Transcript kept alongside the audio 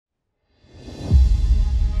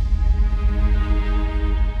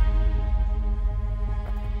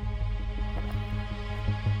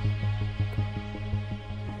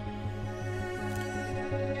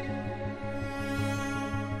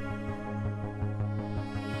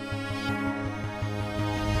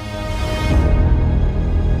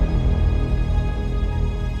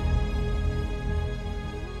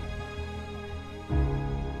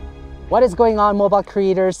What is going on, mobile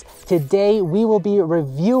creators? Today we will be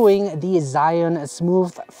reviewing the Zhiyun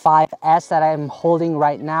Smooth 5S that I'm holding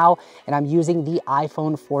right now, and I'm using the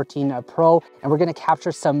iPhone 14 Pro, and we're gonna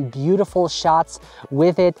capture some beautiful shots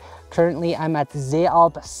with it. Currently I'm at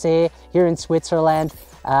See here in Switzerland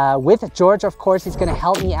with George. Of course, he's gonna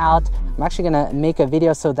help me out. I'm actually gonna make a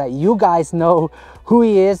video so that you guys know who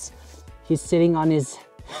he is. He's sitting on his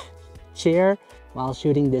chair while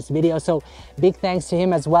shooting this video, so big thanks to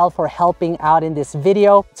him as well for helping out in this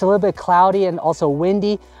video. It's a little bit cloudy and also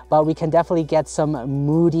windy, but we can definitely get some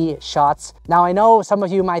moody shots. Now, I know some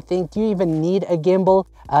of you might think, do you even need a gimbal?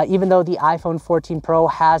 Even though the iPhone 14 Pro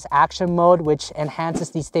has action mode, which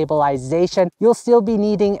enhances the stabilization, you'll still be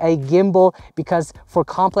needing a gimbal because for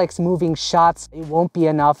complex moving shots, it won't be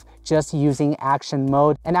enough just using action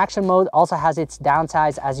mode. And action mode also has its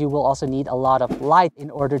downsides, as you will also need a lot of light in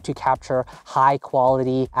order to capture high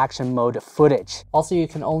quality action mode footage. Also, you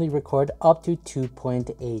can only record up to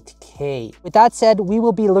 2.8K. With that said, we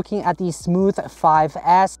will be looking at the Smooth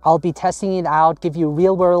 5S. I'll be testing it out, give you a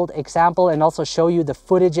real world example, and also show you the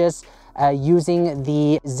footages using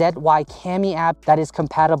the ZY Cami app that is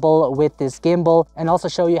compatible with this gimbal, and also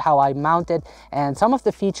show you how I mount it and some of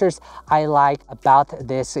the features I like about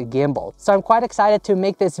this gimbal. So I'm quite excited to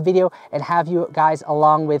make this video and have you guys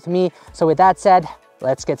along with me. So with that said,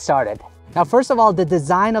 let's get started. Now, first of all, the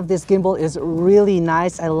design of this gimbal is really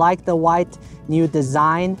nice. I like the white new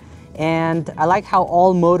design, and I like how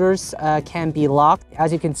all motors can be locked.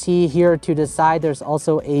 As you can see here to the side, there's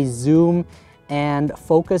also a zoom and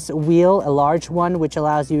focus wheel, a large one, which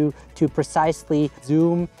allows you to precisely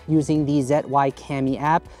zoom using the ZY Cami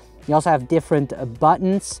app. You also have different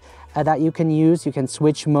buttons that you can use. You can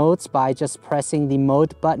switch modes by just pressing the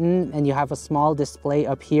mode button, and you have a small display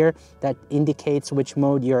up here that indicates which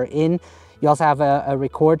mode you're in. You also have a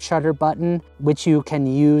record shutter button, which you can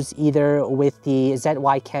use either with the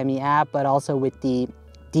ZY Cami app, but also with the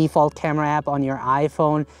default camera app on your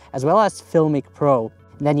iPhone, as well as Filmmaking Pro.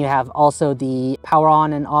 Then you have also the power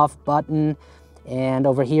on and off button, and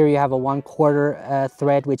over here you have a 1/4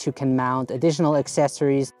 thread which you can mount additional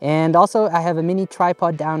accessories. And also I have a mini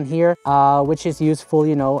tripod down here, which is useful,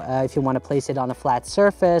 you know, if you want to place it on a flat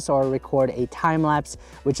surface or record a time lapse,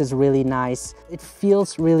 which is really nice. It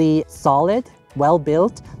feels really solid, well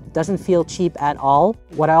built. Doesn't feel cheap at all.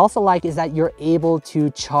 What I also like is that you're able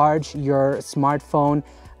to charge your smartphone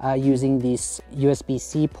using this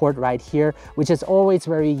USB-C port right here, which is always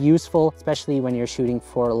very useful, especially when you're shooting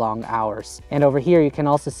for long hours. And over here, you can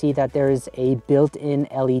also see that there is a built-in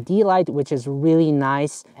LED light, which is really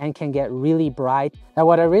nice and can get really bright. Now,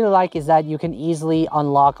 what I really like is that you can easily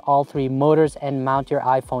unlock all three motors and mount your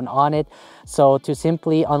iPhone on it. So to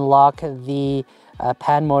simply unlock the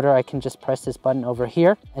pan motor, I can just press this button over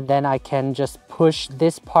here, and then I can just push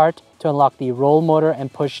this part to unlock the roll motor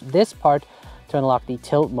and push this part to unlock the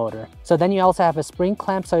tilt motor. So then you also have a spring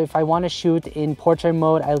clamp. So if I want to shoot in portrait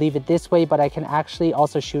mode, I leave it this way, but I can actually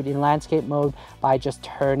also shoot in landscape mode by just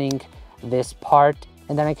turning this part.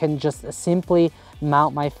 And then I can just simply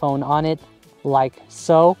mount my phone on it like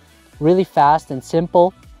so, really fast and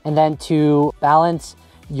simple. And then to balance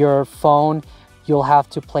your phone, you'll have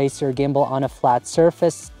to place your gimbal on a flat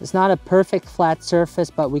surface. It's not a perfect flat surface,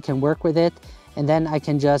 but we can work with it. And then I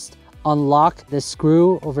can just unlock the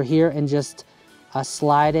screw over here and just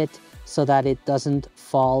slide it so that it doesn't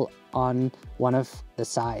fall on one of the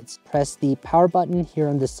sides. Press the power button here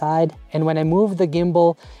on the side, and when I move the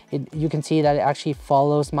gimbal, you can see that it actually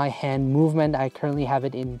follows my hand movement. I currently have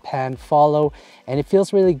it in pan follow, and it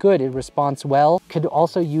feels really good. It responds well. Could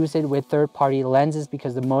also use it with third-party lenses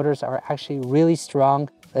because the motors are actually really strong.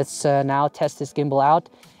 Let's now test this gimbal out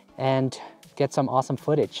and get some awesome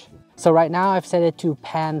footage. So right now I've set it to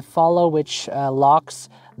pan follow, which locks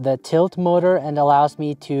the tilt motor and allows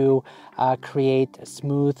me to create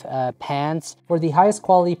smooth pans. For the highest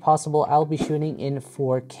quality possible, I'll be shooting in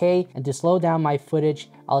 4K, and to slow down my footage,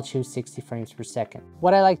 I'll choose 60 frames per second.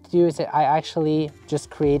 What I like to do is that I actually just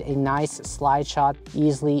create a nice slide shot,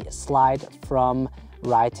 easily slide from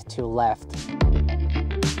right to left.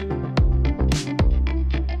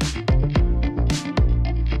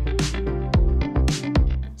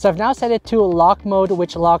 So I've now set it to lock mode,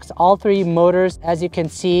 which locks all three motors. As you can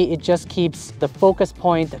see, it just keeps the focus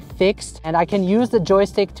point fixed, and I can use the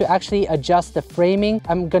joystick to actually adjust the framing.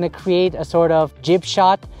 I'm gonna create a sort of jib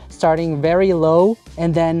shot, starting very low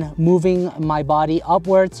and then moving my body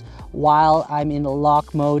upwards while I'm in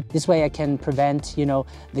lock mode. This way I can prevent, you know,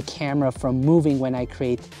 the camera from moving when I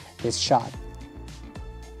create this shot.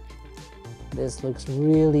 This looks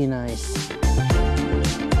really nice.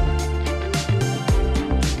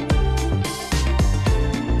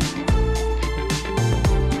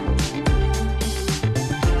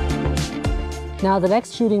 Now the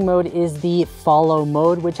next shooting mode is the follow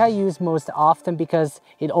mode, which I use most often because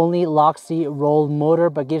it only locks the roll motor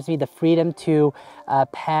but gives me the freedom to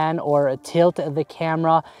pan or tilt the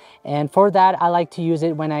camera. And for that, I like to use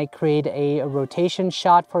it when I create a rotation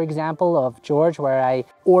shot, for example, of George, where I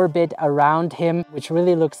orbit around him, which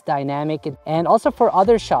really looks dynamic. And also for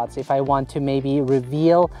other shots, if I want to maybe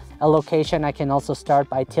reveal a location, I can also start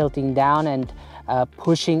by tilting down and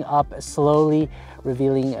pushing up slowly,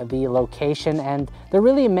 revealing the location. And there are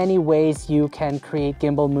really many ways you can create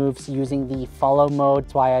gimbal moves using the follow mode.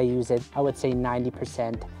 That's why I use it, I would say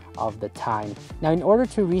 90% of the time. Now, in order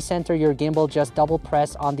to recenter your gimbal, just double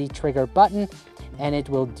press on the trigger button and it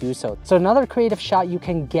will do so. So another creative shot you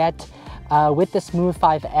can get with the Smooth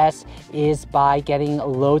 5S is by getting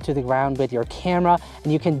low to the ground with your camera.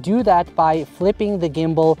 And you can do that by flipping the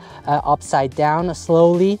gimbal upside down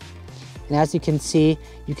slowly. And as you can see,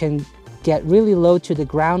 you can get really low to the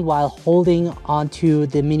ground while holding onto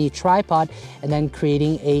the mini tripod and then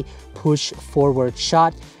creating a push forward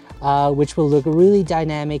shot, which will look really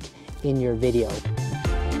dynamic in your video.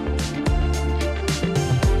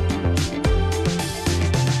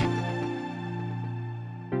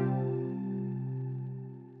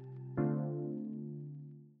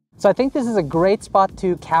 So I think this is a great spot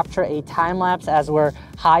to capture a time lapse as we're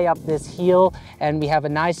high up this hill and we have a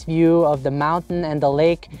nice view of the mountain and the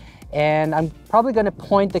lake. And I'm probably going to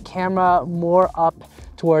point the camera more up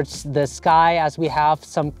towards the sky as we have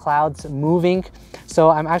some clouds moving.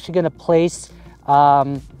 So I'm actually going to place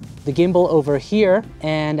the gimbal over here.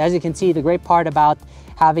 And as you can see, the great part about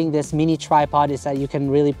having this mini tripod is that you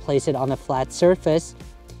can really place it on a flat surface.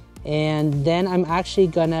 And then I'm actually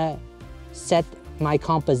going to set my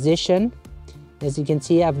composition. As you can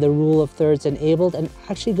see, I have the rule of thirds enabled and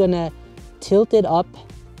actually gonna tilt it up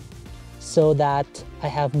so that I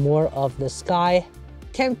have more of the sky.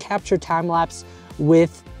 Can capture time lapse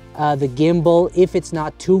with the gimbal if it's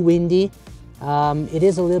not too windy. It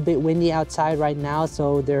is a little bit windy outside right now,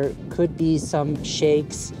 so there could be some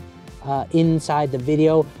shakes inside the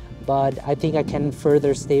video, but I think I can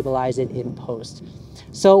further stabilize it in post.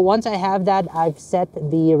 So once I have that, I've set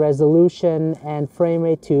the resolution and frame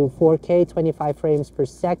rate to 4K, 25 frames per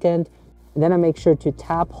second. And then I make sure to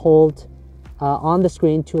tap hold on the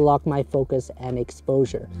screen to lock my focus and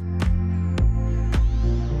exposure.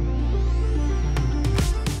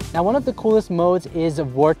 Now, one of the coolest modes is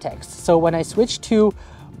Vortex. So when I switch to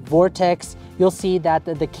Vortex, you'll see that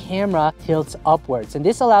the camera tilts upwards. And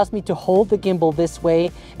this allows me to hold the gimbal this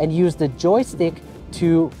way and use the joystick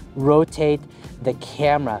to rotate the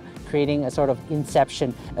camera, creating a sort of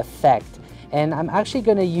inception effect. And I'm actually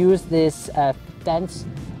going to use this fence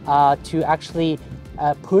to actually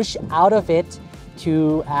push out of it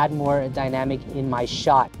to add more dynamic in my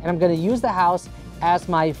shot. And I'm going to use the house as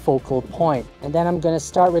my focal point. And then I'm going to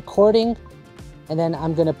start recording, and then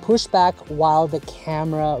I'm going to push back while the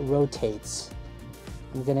camera rotates.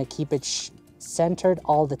 I'm going to keep it centered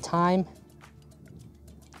all the time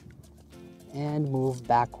and move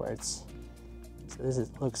backwards. So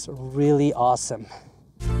this looks really awesome.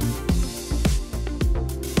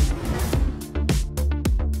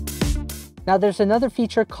 Now there's another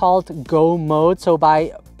feature called Go Mode. So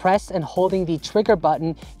by press and holding the trigger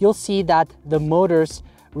button, you'll see that the motors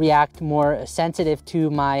react more sensitive to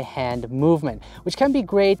my hand movement, which can be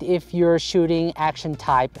great if you're shooting action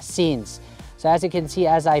type scenes. So as you can see,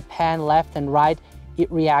 as I pan left and right,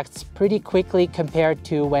 it reacts pretty quickly compared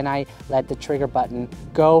to when I let the trigger button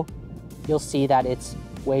go. You'll see that it's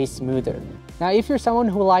way smoother. Now, if you're someone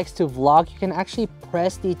who likes to vlog, you can actually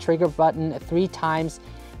press the trigger button 3 times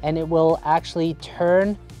and it will actually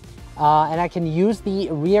turn. And I can use the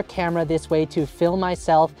rear camera this way to film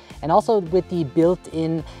myself. And also with the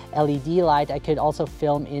built-in LED light, I could also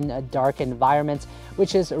film in dark environments,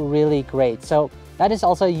 which is really great. So that is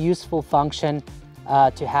also a useful function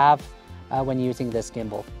to have when using this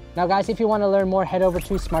gimbal. Now guys, if you want to learn more, head over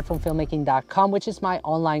to smartphonefilmmaking.com, which is my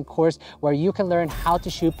online course where you can learn how to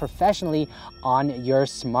shoot professionally on your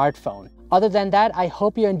smartphone. Other than that, I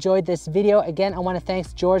hope you enjoyed this video. Again, I want to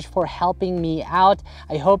thank George for helping me out.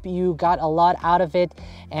 I hope you got a lot out of it,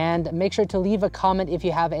 and make sure to leave a comment if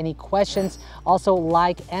you have any questions. Also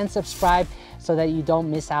like and subscribe so that you don't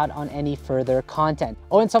miss out on any further content.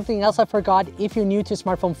 Oh, and something else I forgot, if you're new to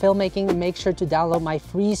smartphone filmmaking, make sure to download my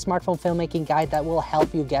free smartphone filmmaking guide that will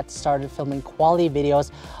help you get started filming quality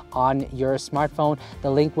videos on your smartphone. The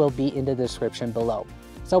link will be in the description below.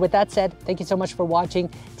 So with that said, thank you so much for watching.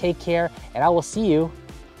 Take care, and I will see you.